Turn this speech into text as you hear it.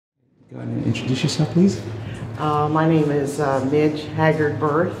Go ahead and introduce yourself, please. My name is Midge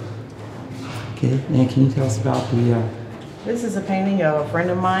Haggard-Burthe. Okay, and can you tell us about the... This is a painting of a friend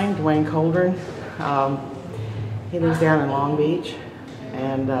of mine, Dwayne Coldren. He lives down in Long Beach,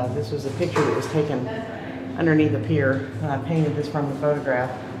 and this was a picture that was taken underneath a pier. I painted this from the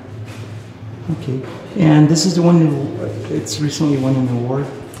photograph. Okay, and this is the one it's recently won an award?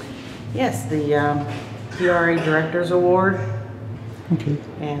 Yes, the PRA Directors Award. Okay.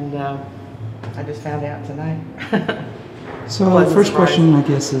 And I just found out tonight. So the first question, I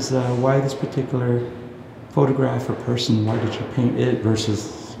guess, is why this particular photograph or person? Why did you paint it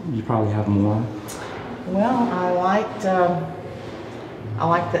versus you probably have more? Well, I liked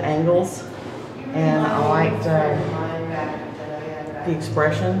the angles, and I liked the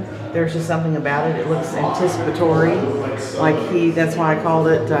expression. There's just something about it. It looks anticipatory. That's why I called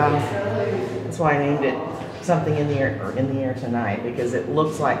it. That's why I named it something in the air tonight, because it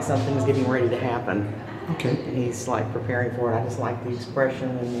looks like something's getting ready to happen. Okay. And he's like preparing for it. I just like the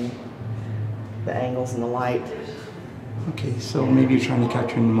expression and the angles and the light. Okay, so maybe you're trying to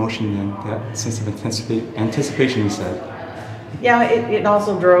capture an emotion then, that sense of anticipation, you said. Yeah, it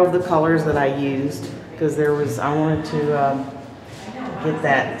also drove the colors that I used, because I wanted to get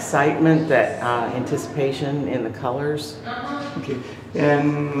that excitement, that anticipation in the colors. Okay,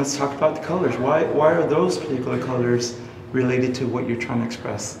 and let's talk about the colors. Why are those particular colors related to what you're trying to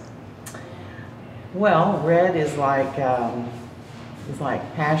express? Well, red is like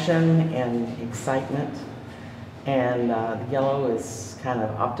passion and excitement, and the yellow is kind of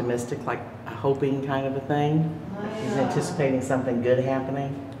optimistic, like a hoping kind of a thing. He's anticipating something good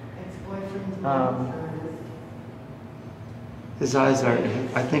happening. His eyes are,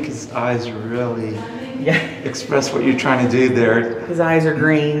 I think his eyes really express what you're trying to do there. His eyes are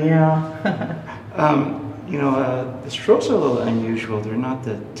green, yeah. The strokes are a little unusual. They're not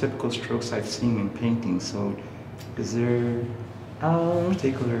the typical strokes I've seen in painting. So, is there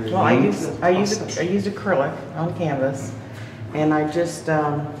particular? Well, I used acrylic on canvas, and I just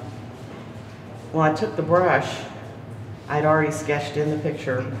when I took the brush, I'd already sketched in the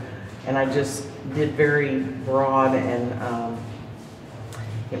picture, and I just did very broad, and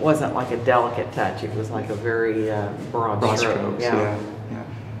it wasn't like a delicate touch. It was like a very broad stroke. Strokes, yeah.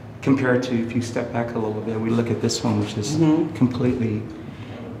 Compared to if you step back a little bit, we look at this one, which is completely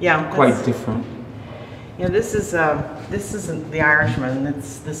quite different. You know, this is the Irishman.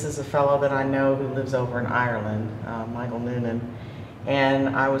 This is a fellow that I know who lives over in Ireland, Michael Noonan,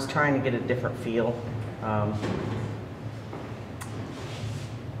 and I was trying to get a different feel.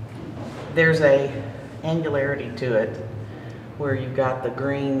 There's a angularity to it, where you've got the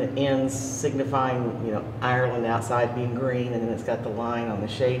green ends signifying, Ireland outside being green, and then it's got the line on the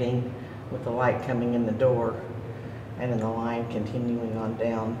shading with the light coming in the door, and then the line continuing on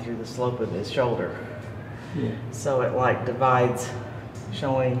down through the slope of his shoulder. Yeah. So it like divides,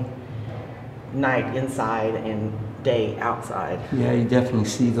 showing night inside and day outside. Yeah, you definitely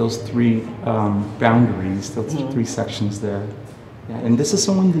see those three boundaries, those three sections there. Yeah, and this is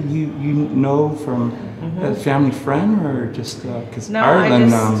someone that you know from a family friend, or just because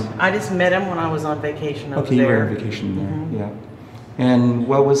Ireland? I just met him when I was on vacation over there. Okay, you were on vacation there, yeah. And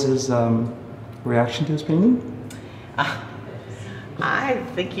what was his reaction to his painting? I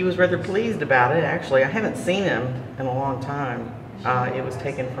think he was rather pleased about it, actually. I haven't seen him in a long time. It was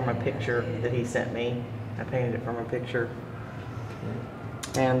taken from a picture that he sent me. I painted it from a picture.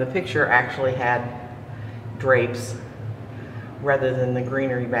 And the picture actually had drapes rather than the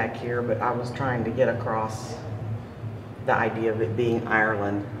greenery back here, but I was trying to get across the idea of it being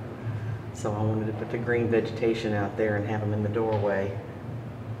Ireland. So I wanted to put the green vegetation out there and have them in the doorway.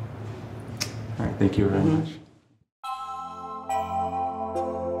 All right, thank you very much.